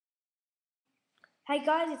Hey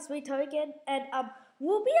guys, it's me Toe again, and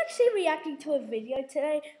we'll be actually reacting to a video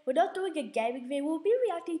today. We're not doing a gaming video. We'll be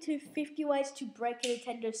reacting to 50 ways to break a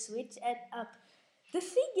Nintendo Switch, and the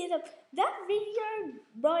thing is, that video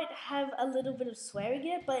might have a little bit of swearing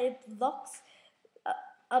in it, but it blocks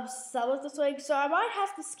some of the swearing, so I might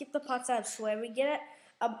have to skip the parts that have swearing in it.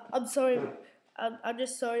 I'm sorry. I'm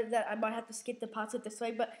just sorry that I might have to skip the parts with the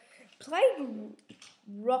swearing, but playing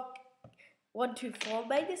Rock124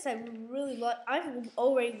 made this. I really like. I've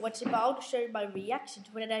already watched it, but I'll show you my reaction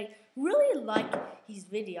to it, and I really like his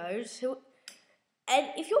videos. And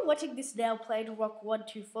if you're watching this now, playing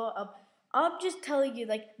Rock124, I'm just telling you,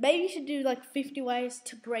 like, maybe you should do like 50 ways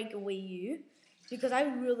to break a Wii U, because I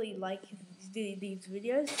really like these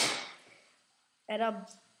videos. And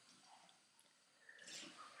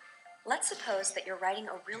let's suppose that you're writing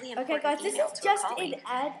a really important okay, guys, this email is to just a colleague.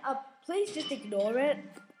 an ad. Please just ignore it.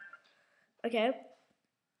 Okay.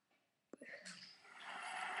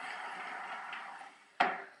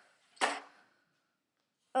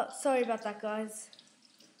 Oh, sorry about that, guys.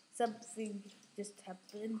 Something just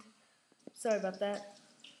happened. Sorry about that.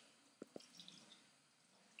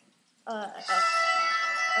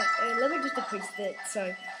 Let me just decrease it.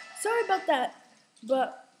 Sorry about that.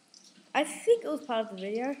 But I think it was part of the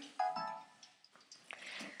video.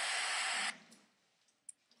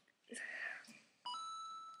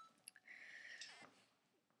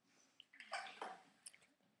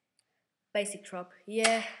 Basic drop,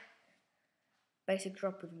 yeah. Basic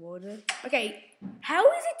drop with water. Okay, how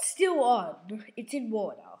is it still on? It's in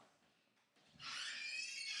water.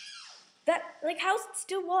 How's it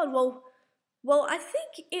still on? Well, I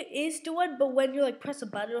think it is still on, but when you like press a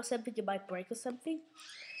button or something, it might break or something.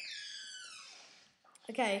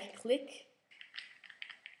 Okay, click.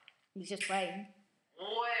 He's just playing.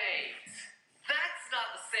 Wait, that's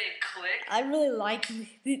not the same click. I really like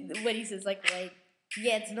when he says like, wait.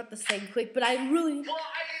 Yeah, it's not the same click, but I really... Why isn't it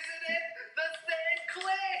the same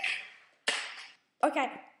click? Okay,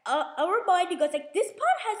 I'll remind you guys, like, this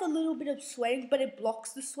part has a little bit of swearing, but it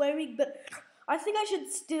blocks the swearing, but I think I should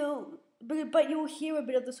still... But you'll hear a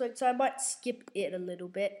bit of the swearing, so I might skip it a little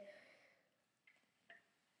bit.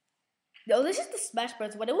 No, this is the Smash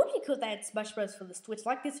Bros. One. It would be cool if they had Smash Bros. For the Switch.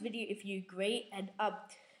 Like this video if you agree, and,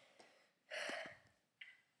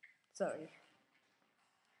 sorry.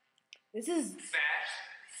 This is... Smash.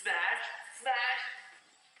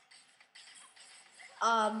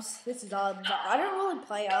 This is I don't really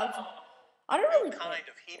play I don't really play. Kind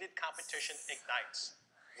of heated competition ignites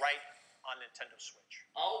right on Nintendo Switch.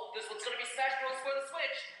 Oh, this one's gonna be Smash Bros. For the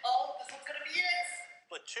Switch. Oh, this one's gonna be it.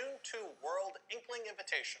 Splatoon 2 World Inkling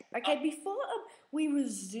Invitational. Okay, before we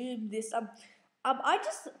resume this, I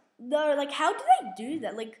just know, like, how do they do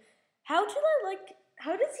that? Like, how does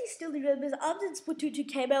he still do that? Because Splatoon 2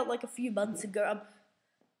 came out like a few months ago.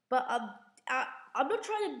 But I'm not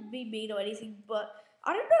trying to be mean or anything, but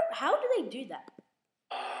I don't know, how do they do that?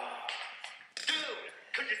 Dude,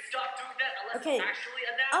 could you stop doing that unless Okay, it's actually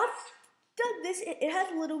announced? Done this. It has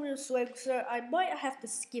a little bit of swing, so I might have to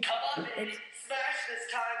skip. Come on, baby. Smash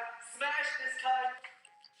this time. Smash this time.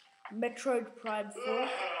 Metroid Prime 4.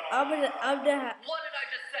 I'm gonna What did I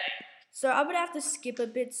just say? So I'm gonna have to skip a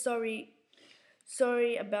bit. Sorry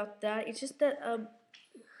about that. It's just that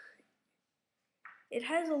it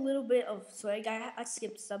has a little bit of swag. I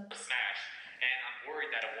skipped some. Smash, and I'm worried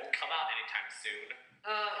that it won't come out anytime soon.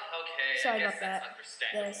 Okay. Sorry I guess about that. that's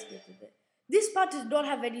Then I understandable. skipped a bit. This part does not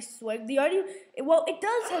have any swag. It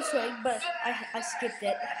does have swag, but I skipped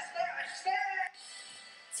it.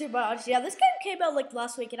 Too much. Yeah, this game came out like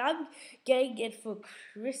last week, and I'm getting it for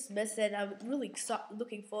Christmas, and I'm really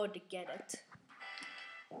looking forward to get it.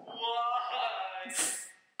 What?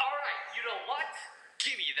 Alright, you know what?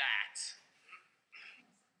 Give me that.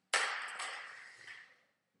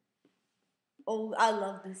 Oh, I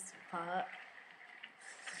love this part.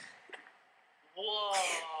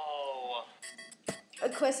 Whoa. A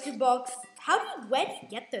question box. Where did you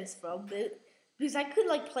get those from? Because I could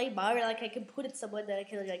like play Mario, like I can put it somewhere that I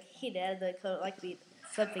can like hit it, and then like be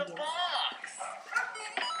something The else. box.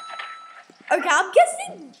 Okay, I'm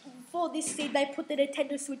guessing for this scene they put the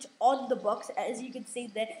Nintendo Switch on the box, as you can see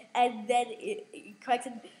there, and then it cracks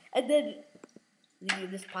it, and then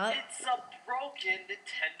this part. It's a broken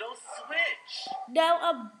Nintendo Switch.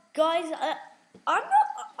 Now, guys, I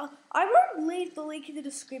won't leave the link in the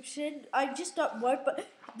description. I just don't work, but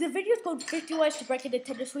the video is called 50 Ways to Break a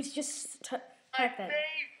Nintendo Switch. Just type My that. favorite.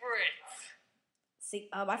 See,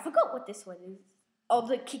 I forgot what this one is. Oh,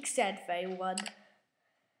 the kickstand fail one.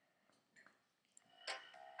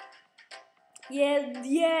 Yeah,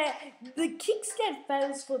 the kickstand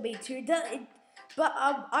fails for me too. but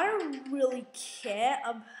I don't really care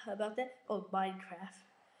about that. Oh, Minecraft.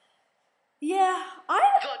 Yeah, The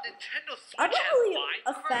Nintendo Switch I'm not has really Minecraft?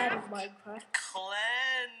 a fan of Minecraft.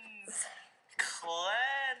 Cleanse.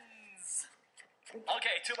 Cleanse.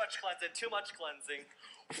 Okay, too much cleansing. Too much cleansing.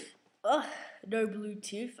 Ugh, no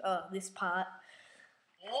Bluetooth. This part.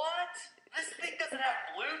 What? This thing doesn't have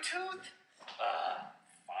Bluetooth?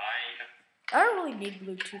 Fine. I don't really need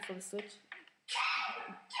Bluetooth for the Switch.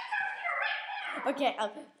 Okay, I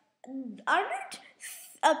don't.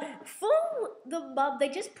 For the mum, they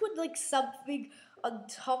just put like something on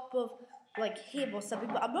top of like him or something.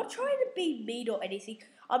 But I'm not trying to be mean or anything.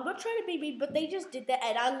 I'm not trying to be mean, but they just did that,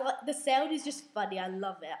 and I like the sound is just funny. I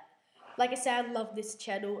love it. Like I said, I love this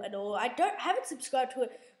channel and all. Haven't subscribed to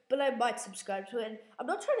it, but I might subscribe to it. And I'm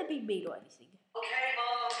not trying to be mean or anything. Okay,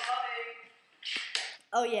 Mom, coming.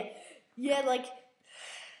 Oh yeah, like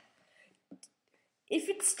if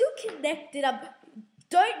it's still connected,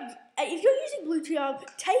 don't. If you're using Bluetooth,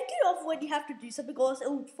 take it off when you have to do something, or else it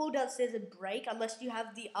will fall downstairs and break. Unless you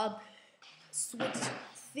have the switch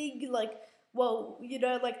thing, like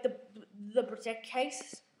like the protect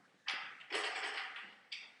case.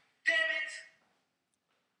 Damn it!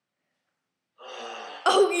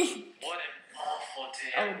 Oh yeah. What an awful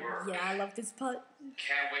day Oh at work. yeah, I love this part.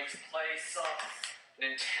 Can't wait to play some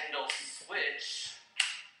Nintendo Switch.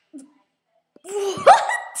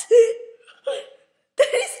 What?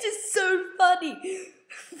 That is just so funny.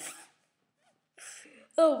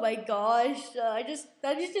 Oh my gosh, that is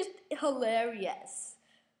just hilarious.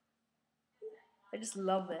 I just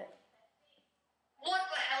love it. What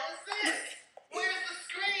the hell is this? Where's the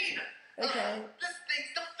screen? Okay. This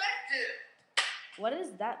thing's defective. What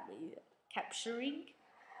does that mean? Capturing?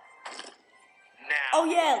 Now, Oh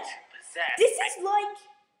yeah, to possess. this is like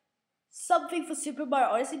something for Super Mario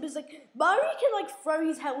Odyssey, because like Mario can like throw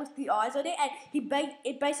his hat with the eyes on it, and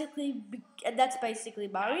and that's basically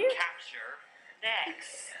Mario. Capture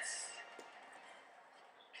next.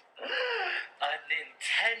 A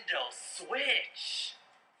Nintendo Switch.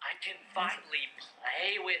 I can finally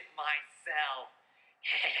play with myself.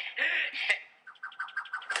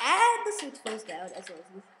 And the Switch falls down as well as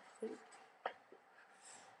the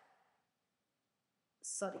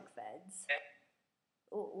Sonic fans.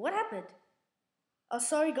 Oh, what happened? Oh,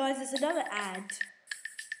 sorry guys, there's another ad.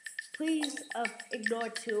 Please ignore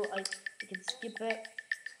it too. I can skip it.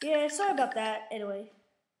 Yeah, sorry about that. Anyway,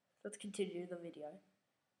 let's continue the video.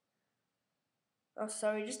 Oh,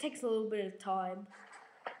 sorry, it just takes a little bit of time.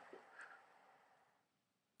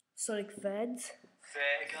 Sonic fans.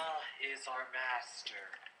 Sega is our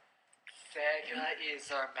master. Sega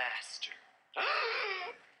is our master.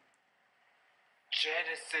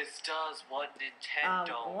 Genesis does what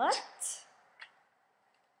Nintendo. What?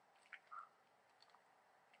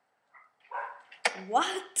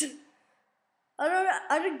 What?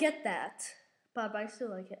 I don't get that. But I still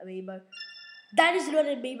like it. Amiibo. That is not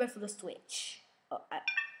an amiibo for the Switch. Oh,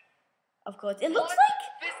 of course. It looks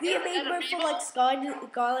like the amiibo for like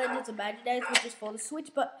Skylanders Imagineers, which is for the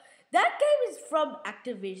Switch, but that game is from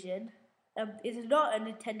Activision. It is not a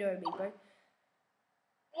Nintendo amiibo.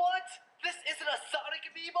 What? This isn't a Sonic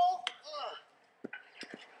amiibo?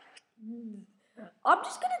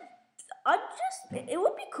 It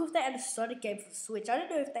would be cool if they had a Sonic game for the Switch. I don't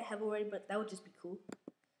know if they have already, but that would just be cool.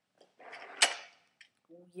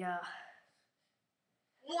 Yeah.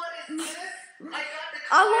 What is this?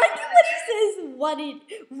 I like it when he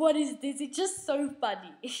says, what is this? It's just so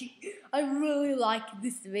funny. I really like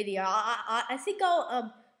this video. I think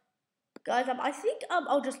I'll, guys, I think,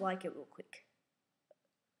 I'll just like it real quick.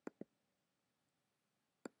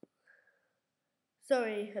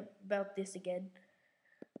 Sorry about this again.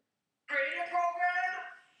 Create a program,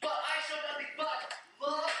 but I show nothing but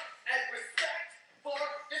love and respect for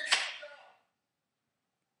Nintendo.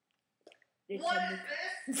 What is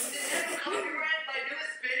this? Nintendo copyrighted my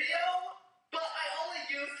newest video, but I only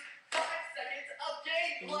used 5 seconds of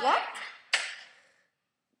gameplay. What?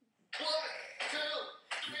 1, 2,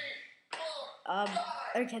 3, 4,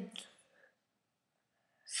 5. Okay.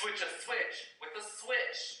 Switch a switch with a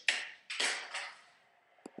switch.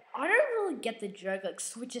 I don't really get the joke, like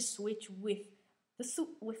switch a switch with a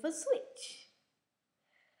switch.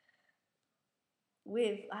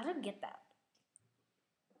 I don't get that.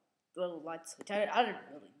 Little light switch. I don't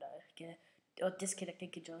really know. Okay. Or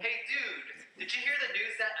disconnecting controller. Hey dude, did you hear the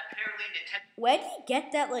news that apparently Nintendo... Where do you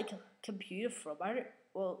get that like computer from? I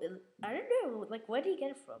don't know. Like where do you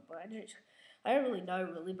get it from? But I don't really know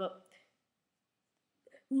really. But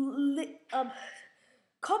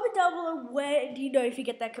comment down below where do you know if you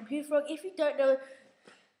get that computer from. If you don't know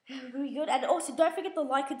Really good. And also, don't forget to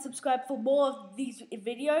like and subscribe for more of these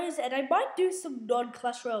videos. And I might do some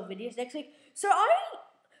non-Clash Royale videos next week. So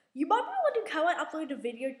you might be wondering how I upload a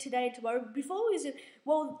video today and tomorrow.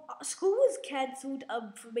 School was cancelled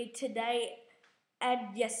for me today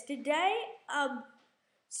and yesterday.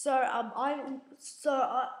 So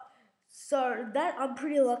that I'm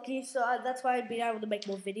pretty lucky. So that's why I've been able to make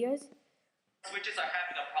more videos. Switches are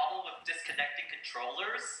having a problem with disconnecting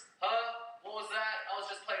controllers. Huh? What was that? I was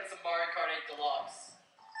just playing some Mario Kart 8 Deluxe.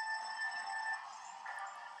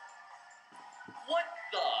 What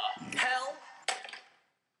the hell?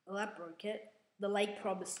 Well, that broke it. The Lake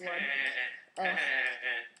Promised One. Wait,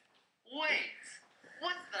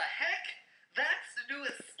 what the heck? That's the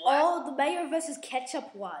newest slap. Oh, the Mayo versus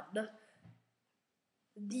Ketchup one.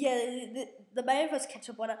 Yeah, the Mayo versus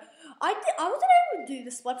Ketchup one. I wasn't able to do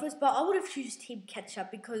the Splatfest, but I would have chosen Team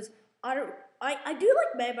Ketchup because I do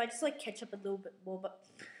like Mayo, but I just like Ketchup a little bit more. But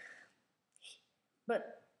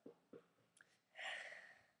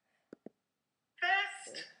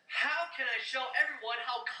Best? How can I show everyone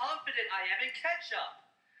how confident I am in ketchup?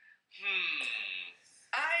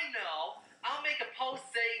 I know. I'll make a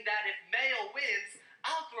post saying that if Mayo wins,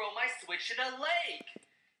 I'll throw my Switch in a lake.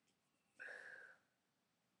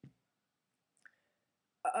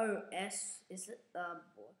 OS is it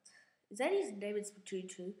what? Is that his name in Splatoon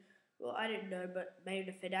 2? Well, I don't know, but Mayo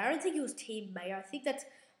Defender. I don't think it was Team Mayo. I think that's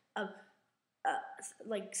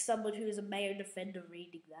like someone who is a Mayo Defender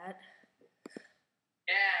reading that.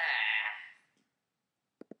 Yeah.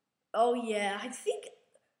 Oh yeah, I think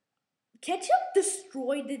Ketchup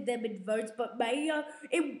destroyed them in votes, but Mayo,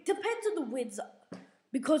 it depends on the wins.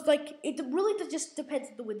 Because, like, it really just depends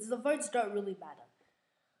on the wins. The votes don't really matter.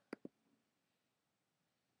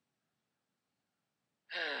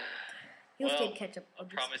 He'll Team Ketchup. A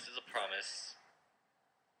promise is a promise.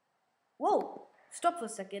 Whoa, stop for a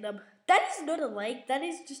second. That is not a lake. That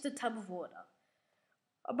is just a tub of water.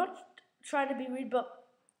 I'm not trying to be rude, but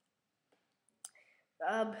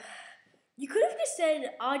you could have just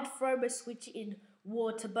said I'd throw my Switch in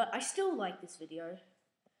water, but I still like this video.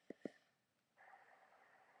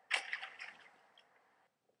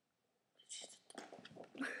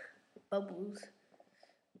 Bubbles.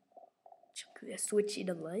 Chuck a Switch in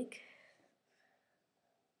a lake.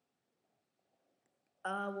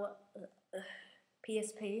 What?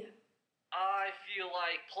 PSP. I feel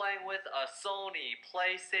like playing with a Sony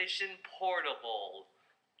PlayStation Portable.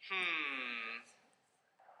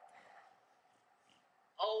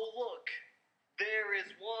 Oh, look. There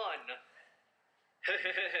is one.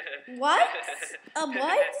 What?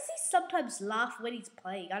 Why does he sometimes laugh when he's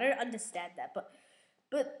playing? I don't understand that, but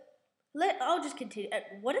I'll just continue.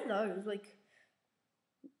 What are those? Like,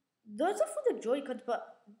 those are for the Joy-Cons,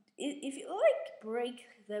 but if you like break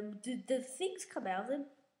them, do things come out of them?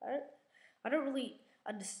 I don't really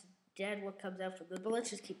understand what comes out from them, but let's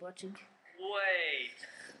just keep watching. Wait,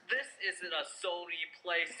 this isn't a Sony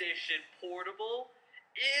PlayStation Portable?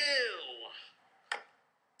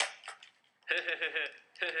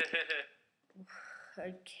 Ew!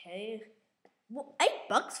 Okay. Well,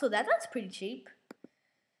 $8 for that? That's pretty cheap.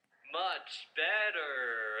 Much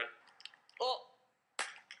better. Oh!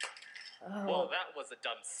 Well, that was a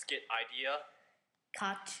dumb skit idea.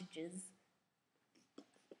 Cartridges.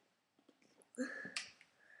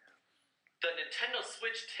 The Nintendo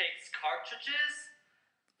Switch takes cartridges?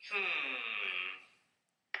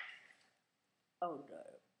 Oh no.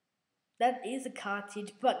 That is a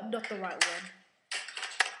cartridge, but not the right one.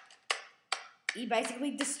 He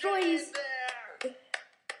basically destroys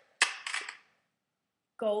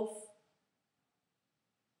Golf.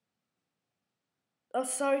 Oh,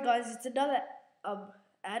 sorry guys, it's another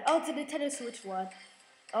ad. Oh, it's a Nintendo Switch one.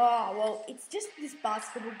 Oh, well, it's just this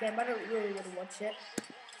basketball game. I don't really want to watch it.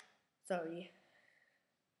 Sorry.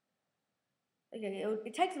 Okay,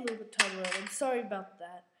 it takes a little bit of time around. I'm sorry about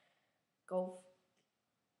that. Golf.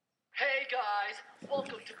 Hey guys,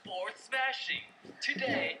 welcome to Board Smashing.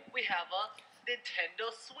 Today we have a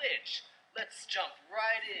Nintendo Switch. Let's jump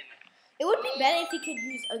right in. It would be better if you could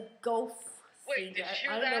use a golf Wait, thing. did you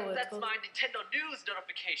hear that? That's my Nintendo News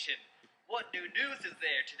notification. What new news is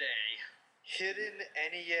there today? Hidden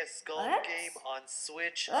NES golf game on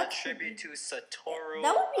Switch, a tribute to Satoru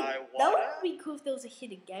Iwata. That would be cool if there was a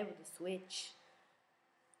hidden game on the Switch.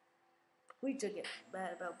 We do get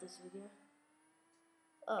mad about this video.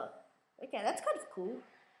 Oh, okay, that's kind of cool.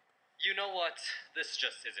 You know what? This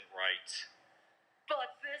just isn't right.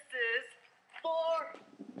 But this is for...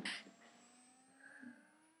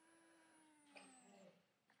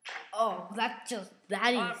 Oh, that is...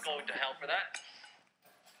 I'm going to hell for that.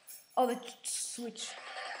 Oh, the Switch.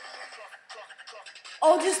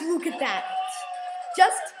 Oh, just look at that.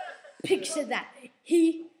 Just picture that.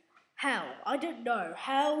 I don't know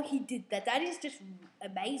how he did that. That is just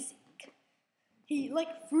amazing. He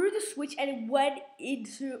like threw the switch and it went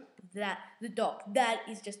into the dock. That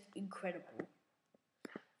is just incredible.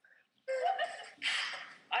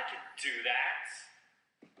 I can do that.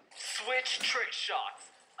 Switch trick shots.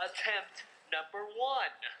 Attempt number 1.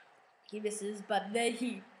 He misses, but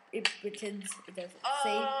then it pretends it doesn't.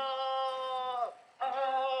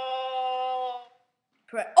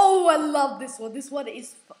 Oh, I love this one. This one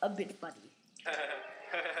is a bit funny.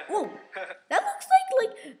 Oh, that looks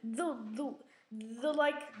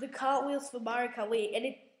like the cartwheels for Mario Kart Wii,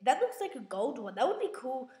 and that looks like a gold one. That would be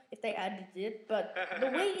cool if they added it, but the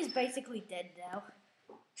Wii is basically dead now.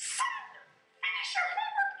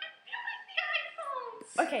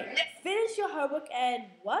 Okay, finish your homework and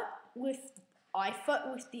what with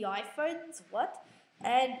the iPhones? What?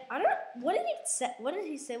 And I don't. What did he say? What did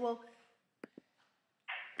he say? Well,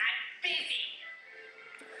 I'm busy.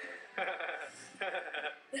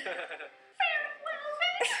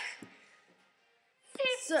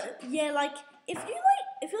 So yeah, like if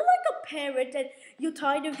you're like a parent and you're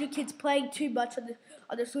tired of your kids playing too much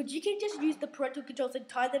on the Switch, you can just use the parental controls and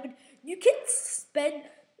tie them, and you can spend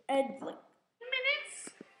and like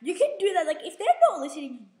Minutes. you can do that. Like if they're not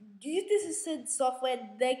listening, use this assistant software.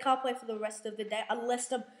 They can't play for the rest of the day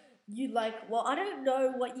unless you like. Well, I don't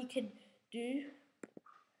know what you can do.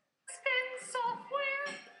 Spin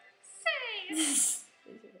software. Save.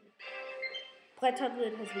 Play time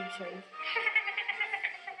limit has been changed.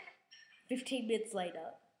 15 minutes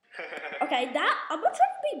later. Okay, I'm not trying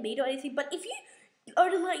to be mean or anything, but if you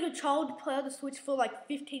only let your child play on the Switch for like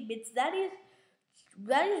 15 minutes, that is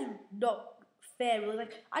not fair. Really.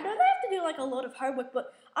 Like I know they have to do like a lot of homework,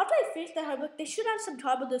 but after they finish their homework, they should have some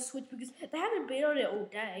time on the Switch because they haven't been on it all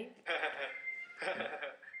day.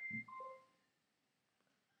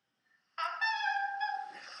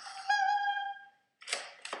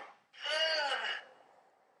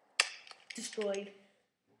 Destroyed.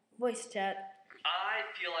 Voice chat. I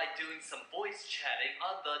feel like doing some voice chatting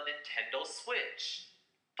on the Nintendo Switch.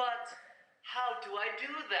 But how do I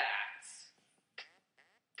do that?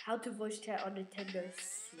 How to voice chat on Nintendo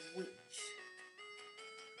Switch.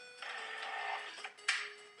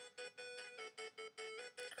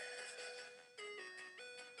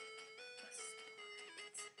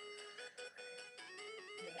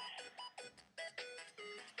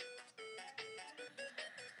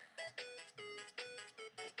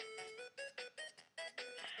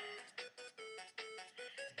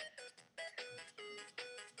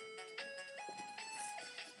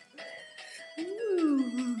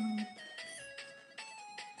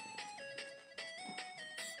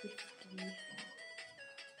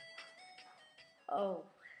 Oh.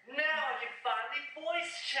 Now I can finally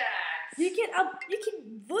voice chat. You can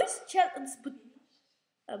voice chat on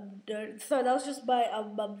no, so that was just my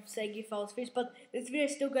mum saying if I was finished, but this video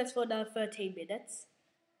still goes for another 13 minutes.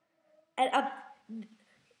 And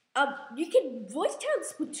you can voice chat on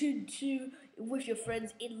Splatoon 2 with your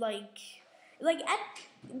friends in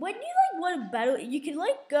when you want to battle, you can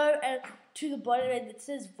go to the bottom and it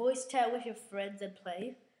says voice chat with your friends and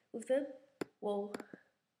play with them. Well,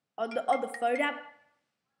 on the phone app.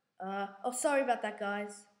 Oh, sorry about that,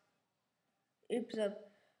 guys. Oops.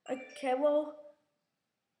 Okay, well.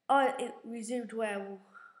 Oh, it resumed well.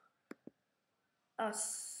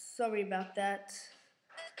 Sorry about that.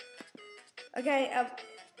 Okay,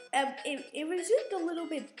 it resumed a little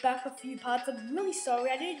bit back a few parts. I'm really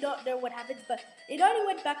sorry. I did not know what happened, but it only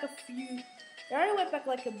went back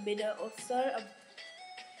like a minute or so.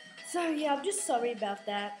 So yeah, I'm just sorry about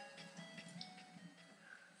that.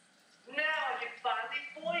 Now I can finally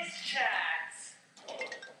voice chat.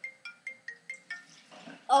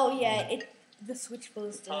 Oh yeah, the Switch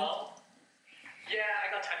buzzed up. Oh? Yeah,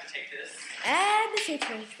 I got time to take this. And the Switch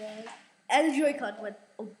buzzed up. And the Joy-Con went,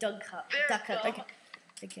 duck cut.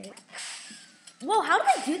 Okay. Whoa, how did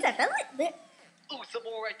I do that? Ooh, some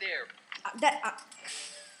more right there.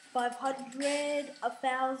 500,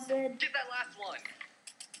 1,000. Get that last one.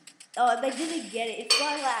 Oh, they didn't get it. It's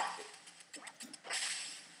my last.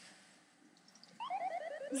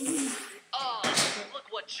 Oh, look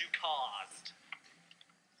what you caused.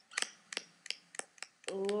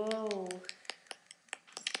 Whoa.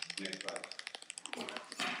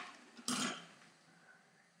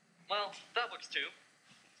 Well, that works too.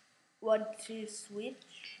 1, 2, Switch.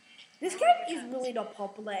 This game is really not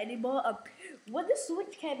popular anymore. When the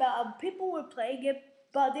Switch came out, people were playing it,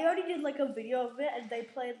 but they only did a video of it, and they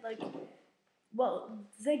played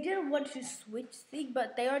they did a 1, 2 Switch thing,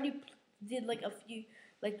 but they only did a few,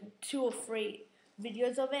 2 or 3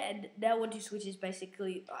 videos of it, and now 1-2-Switch is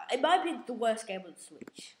basically, in my opinion, the worst game on the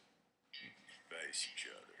Switch. Face each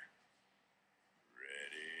other.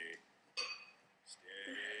 Ready.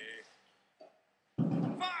 Steady.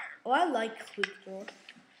 Fire! Oh, I like Quick Draw.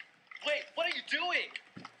 Wait, what are you doing?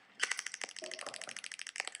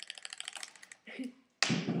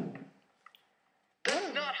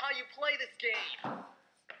 That's not how you play this game.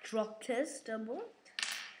 Drop test, double.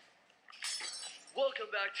 Welcome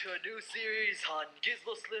back to a new series on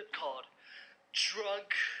Gizmo Slip called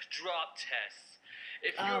Drunk Drop Tests.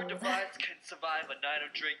 If your device can survive a night of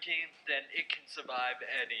drinking, then it can survive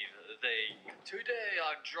anything. Today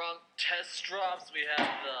on Drunk Test Drops, we have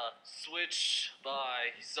the Switch by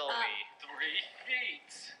Zoe 3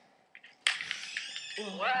 feet.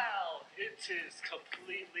 Wow, it is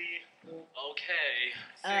completely okay.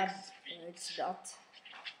 6 feet. It's not.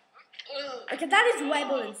 Okay, that is way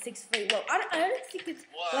more than 6 feet. Well, I don't think it's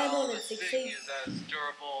way more than 6 this feet. thing is as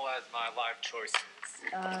durable as my life choices.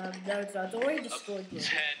 No, it's not. It's already destroyed. 10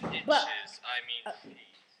 inches, But- feet.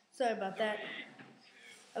 Sorry about that.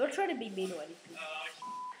 I'm not trying to be mean or anything.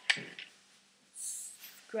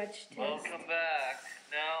 Scratch test. Welcome back.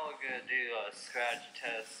 Now we're gonna do a scratch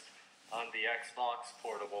test on the Xbox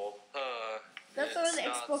Portable. That's not It's an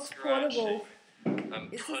not Xbox scratching. Portable. I'm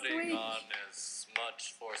It's a putting Switch. on as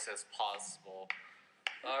much force as possible.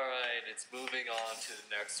 Alright, it's moving on to the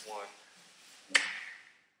next one.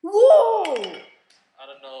 Whoa! I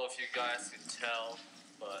don't know if you guys can tell,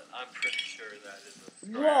 but I'm pretty sure that is a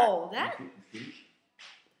scratch. Whoa, that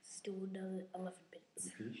still another 11 minutes.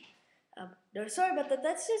 No, sorry about that.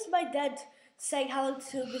 That's just my dad saying hello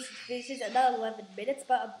to Mr. Fishes. Another 11 minutes,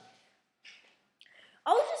 but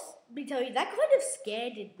I'll just be telling you that kind of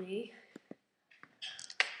scared me.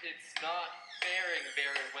 It's not faring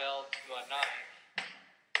very well to a 9.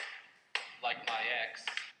 Like my ex.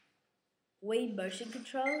 Wii motion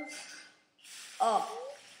controls.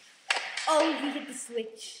 He hit the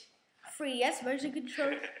Switch. 3DS motion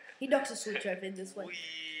control. He knocks the Switch over in this one.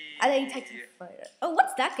 And then he takes a photo. Oh,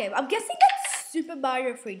 what's that game? I'm guessing that's Super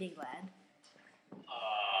Mario 3D Land.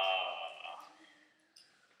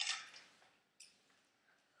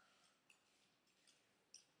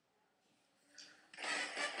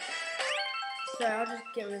 So I'll just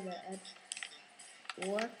get rid of that.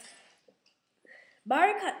 What?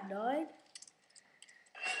 Mario Kart 9?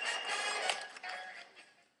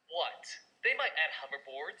 What? They might add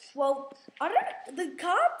hoverboards. Well, I don't. The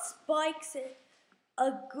kart bikes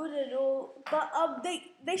are good and all, but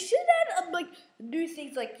they should add like new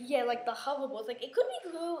things like like the hoverboards. Like it could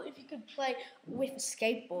be cool if you could play with a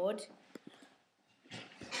skateboard.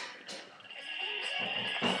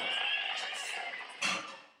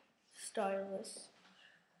 Stylus.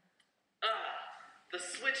 The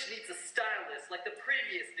Switch needs a stylus like the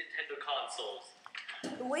previous Nintendo consoles.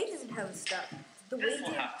 The Wii doesn't have a stylus. The This Wii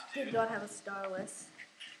will have to did do. not have a stylus.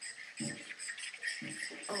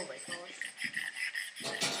 Oh my gosh.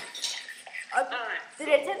 The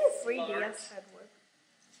Nintendo 3DS had one.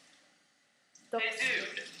 Hey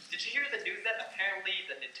dude, did you hear the news that apparently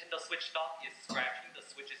the Nintendo Switch dock is scratching the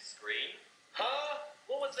Switch's screen? Huh?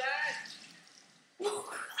 What was that?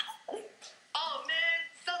 Oh man,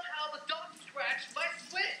 somehow the dock scratched my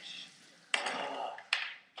Switch!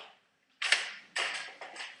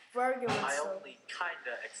 Very good. I So. only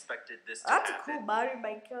kinda expected this to That's a happen. cool Mario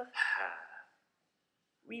Maker.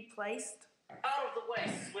 Replaced. Out of the way,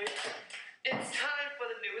 Switch. It's time for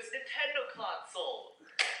the newest Nintendo console.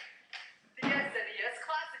 The SNES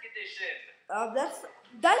Classic Edition.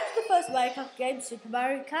 That is the first Mario Kart game, Super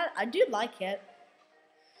Mario Kart. I do like it.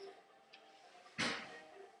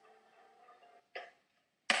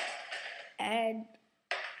 And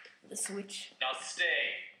the Switch. Now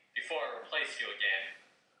stay, before I replace you again.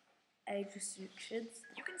 Age restrictions.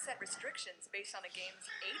 You can set restrictions based on a game's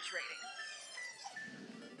age rating.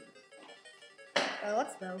 Oh,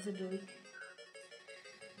 what's Bowser doing?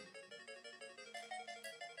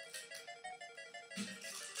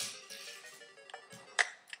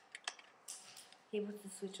 He puts the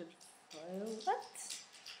Switch on file. What?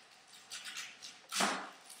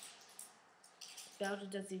 Bowser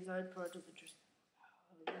does his own project.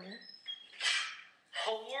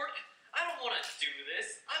 Homework? I don't want to do this.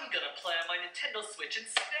 I'm gonna play on my Nintendo Switch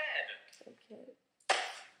instead. Okay.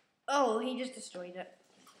 Oh, he just destroyed it.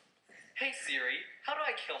 Hey Siri, how do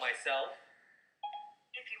I kill myself?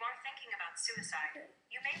 If you are thinking about suicide,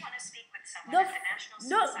 you may want to speak with someone Not, at the National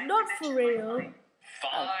Suicide not for Prevention real. Hotline.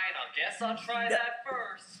 Fine, I guess I'll try that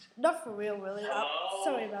first. Not for real, really. Hello?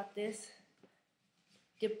 Sorry about this.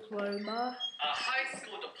 Diploma. A high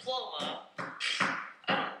school diploma? I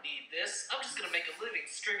don't need this. this, I'm just gonna make a living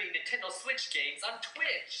streaming Nintendo Switch games on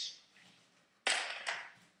Twitch.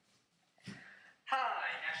 Hi,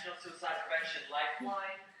 National Suicide Prevention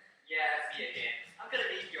Lifeline. Yeah, it's me again. I'm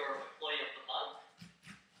gonna be your employee of the month.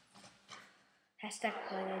 Hashtag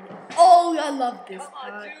playing. Oh, I love this Come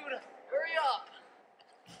on, part. dude, hurry up.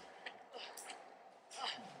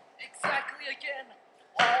 Exactly again.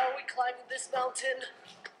 Why are we climbing this mountain?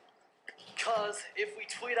 Cause if we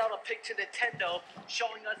tweet out a pic to Nintendo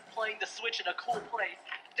showing us playing the Switch in a cool place,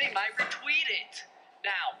 they might retweet it.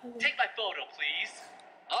 Now, take my photo, please.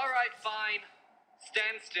 Alright, fine.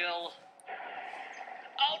 Stand still.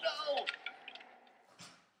 Oh no!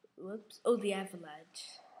 Whoops. Oh, the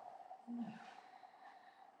avalanche.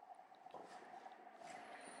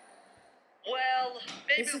 Well,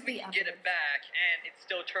 maybe This is if we the can get it avalanche. back and it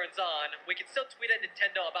still turns on, we can still tweet at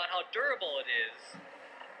Nintendo about how durable it is.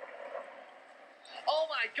 Oh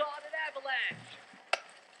my god, an avalanche!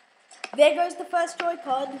 There goes the first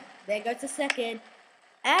Joy-Con. There goes the second.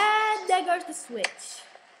 And there goes the Switch.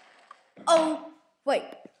 Oh, wait.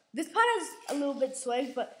 This part is a little bit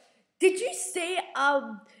swayed, but did you see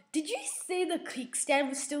the kickstand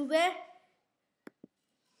was still there?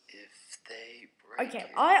 If they break Okay,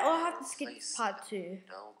 it, I'll have to skip replace part it. 2.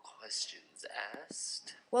 No questions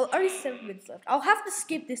asked. Well, only 7 minutes left. I'll have to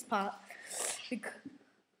skip this part.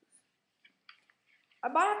 I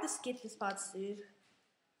might have to skip this part soon.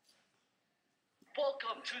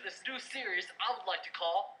 Welcome to this new series I would like to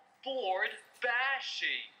call Board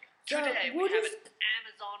Bashing. So, Today we we'll have just- an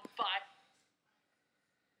Amazon 5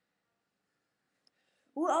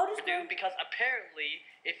 Well, I'll just go. because apparently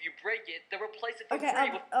if you break it, they'll replace it for Okay,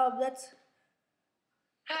 free with... let's.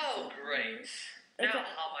 Oh, great. Okay. Now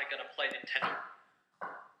how am I gonna play Nintendo?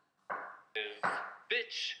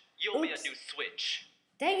 Bitch, you owe me a Oops. new Switch.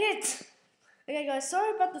 Dang it! Okay, guys,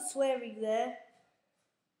 sorry about the swearing there.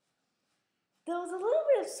 There was a little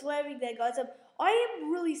bit of swearing there, guys. I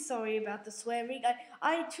am really sorry about the swearing.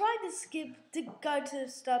 I tried to skip to go to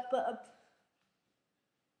stuff, but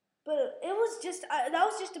it was just that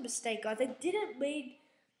was just a mistake, guys. I didn't mean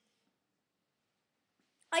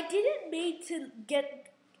to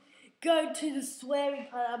go to the swearing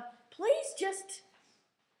part. Please just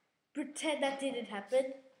pretend that didn't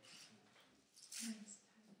happen.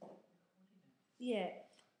 Yeah.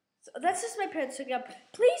 So that's just my parents hooking up.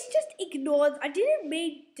 Please just ignore. I didn't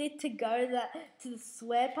mean it to go to the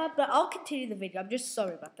swear part, but I'll continue the video. I'm just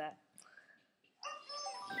sorry about that.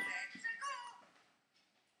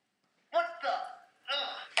 What the?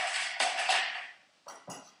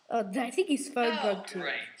 Oh, I think his phone Oh, broke too.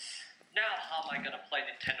 great. Now how am I gonna play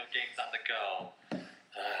Nintendo games on the go?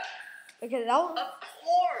 Okay, that one. Of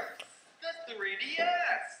course! The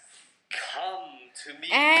 3DS! Come to me.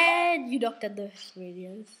 And you knocked on the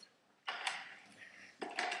radios.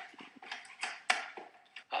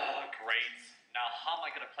 Great. Now how am I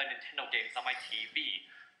gonna play Nintendo games on my TV?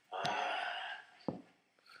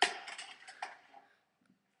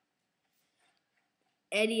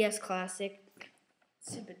 NES Classic.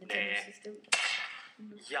 Super Nintendo Nah. system.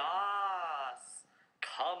 Yes!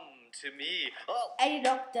 Come to me. Oh, And you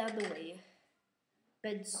knocked down the Wii.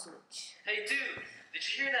 Ben Switch. hey dude, did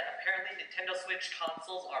you hear that apparently Nintendo Switch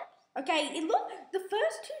consoles are Okay, it looked the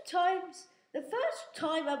first time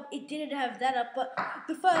it didn't have that up, but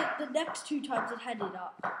the next 2 times it had it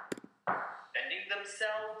up. bending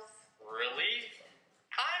themselves? Really?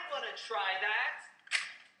 I wanna try that!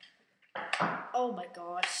 Oh my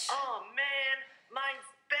gosh. Oh man, mine's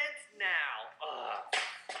bent now.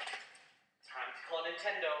 Time to call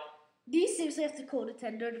Nintendo. Do you seriously have to call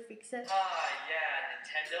Nintendo to fix it? Yeah,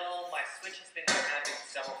 Nintendo. My Switch has been having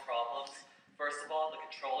several problems. First of all, the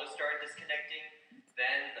controller started disconnecting.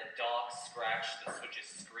 Then the dock scratched the Switch's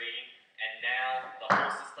screen, and now the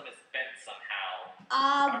whole system is bent somehow.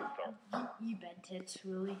 You bent it,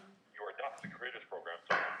 really. You are not the creators program,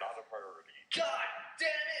 so not a priority. God damn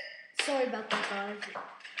it! Sorry about that, guys.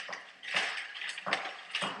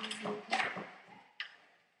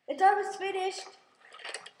 It's almost finished.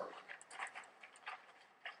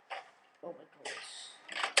 Oh my gosh.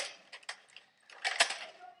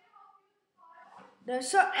 No,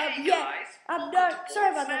 Hey yeah. guys, No, welcome to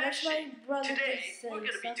sorry Board about that. That's my Smashing. brother Today, just we're saying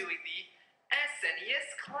gonna be stuff. doing the SNES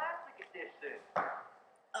Classic Edition.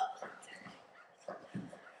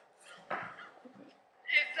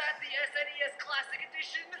 Is that the SNES Classic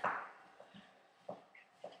Edition?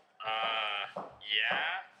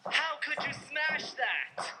 Yeah? How could you smash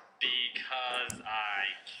that? Because I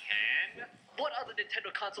can. What other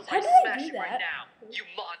Nintendo consoles How are did you I do smashing right that? now? You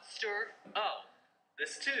monster! Oh,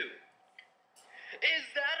 this too. Is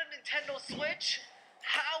that a Nintendo Switch?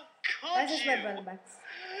 How could That's just you? my brother, Max.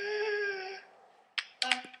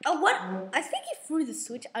 What? I think he threw the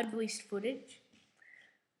Switch unreleased footage.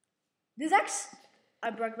 There's actually, I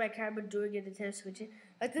broke my camera doing a Nintendo Switch.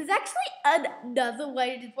 Like, there's actually another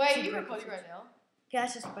way to. Wait, to you break the recording Switch. right now? Yeah,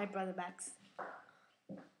 that's just my brother Max.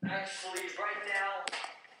 Actually, right now,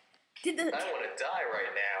 Did the? I want to die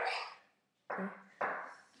right now.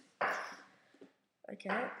 Okay.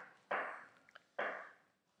 I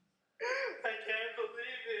can't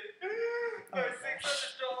believe it. Oh, My gosh.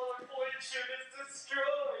 $600 fortune is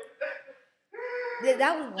destroyed. Yeah,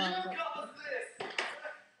 that was You long ago. caused this.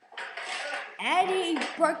 And he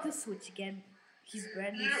broke the Switch again. He's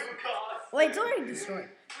brand new. You caused Wait, it's already destroyed.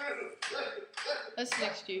 That's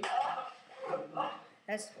next to you.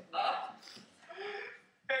 That's.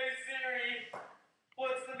 Hey Siri,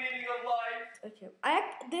 what's the meaning of life? Okay.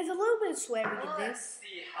 There's a little bit of swearing in this.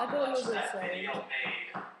 See I how got a much little bit of that swearing. video made.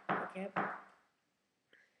 Okay.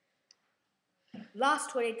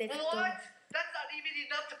 Last 20 days. What? That's not even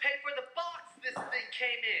enough to pay for the box this thing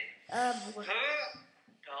came in. What- Huh?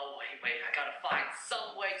 Oh, wait. I gotta find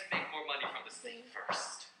some way to make more money from this thing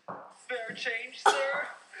first. Spare change, sir?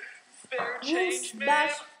 Spare We'll change,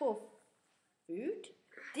 smash ma'am? for food?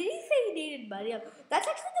 Did he say he needed money? That's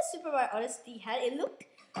actually the Super Mario Odyssey hat. It looked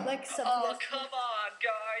like something Oh, that's... come on,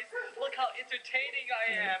 guys. Look how entertaining I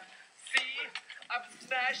am. See? I'm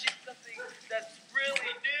smashing something that's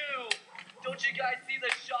really new. Don't you guys see the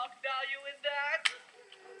shock value in that?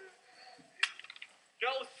 No,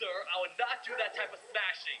 sir. I would not do that type of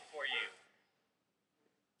smashing for you.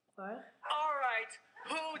 What? All right.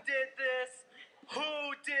 Who did this?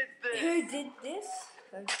 Who did this? Who did this?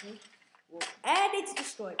 Okay. And it's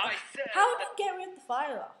destroyed. I said How did he get rid of the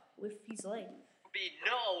fire with his leg? be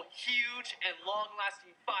no huge and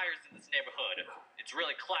long-lasting fires in this neighborhood. It's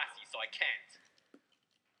really classy, so I can't.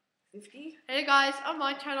 50? Hey guys, on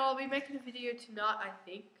my channel, I'll be making a video tonight, I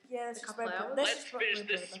think. Yeah, A couple hours. Let's finish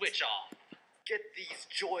this switch off. Get these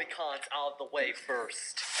Joy-Cons out of the way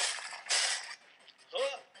first.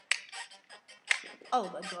 Oh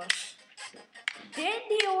my gosh. Didn't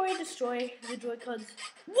he already destroy the Joy-Cons?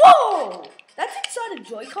 Whoa! That's inside a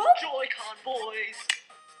Joy-Con? Joy-Con boys!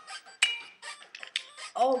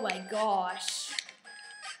 Oh my gosh.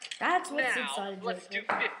 That's what's Now, inside a let's do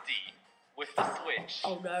Joy-Con. 50 with the switch.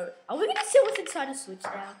 Oh no. Are we gonna see what's inside a Switch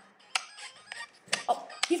now? Oh,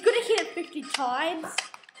 he's gonna hit it 50 times.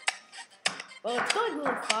 Well, it's going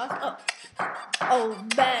really fast. Oh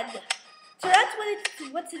man. So that's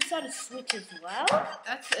what's inside a Switch as well?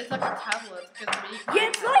 It's like a tablet. It's gonna be. Yeah,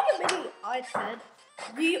 it's like a mini iPad.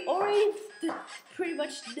 We already pretty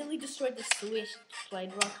much nearly destroyed the Switch.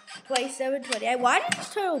 Plainrock Play 728. Why did it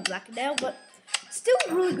turn all black now? But still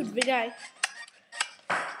a really good video.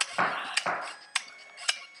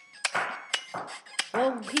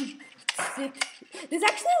 Well, there's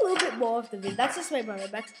actually a little bit more of the video. That's just my brother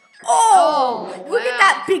Max. Oh, look at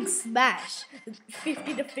that big smash.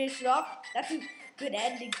 50 to finish it off. That's a good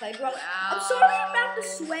ending, Plainrock. I'm sorry about the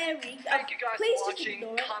swearing. Thank you guys Please for just watching.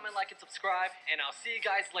 ignore it. Comment, like, and subscribe. And I'll see you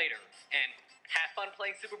guys later. And have fun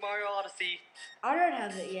playing Super Mario Odyssey. I don't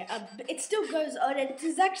have it yet. It still goes on, and it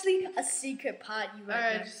is actually a secret part. You won't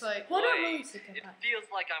Alright, know. just like. Well, not Wait, really a secret it part. feels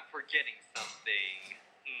like I'm forgetting something.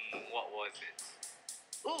 What was it?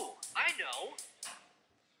 Ooh, I know.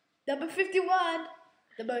 Number 51.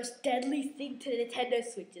 The most deadly thing to Nintendo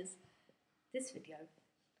Switches. This video.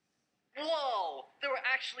 Whoa! There were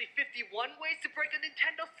actually 51 ways to break a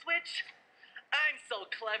Nintendo Switch? I'm so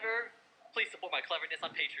clever. Please support my cleverness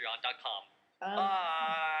on patreon.com.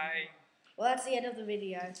 Bye! Well, that's the end of the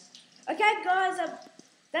video. Okay, guys,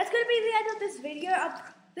 that's going to be the end of this video.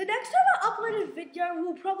 The next time I upload a video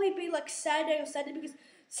will probably be like Saturday or Sunday, because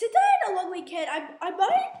since I had a long weekend, I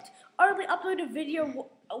might only upload a video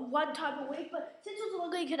one time a week, but since it was a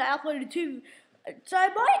long weekend, I uploaded two. So I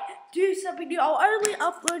might do something new. I'll only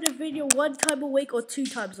upload a video one time a week or 2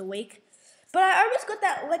 times a week. But I almost got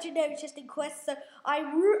that legendary chest in quest, so I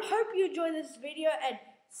hope you enjoy this video, and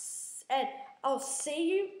I'll see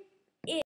you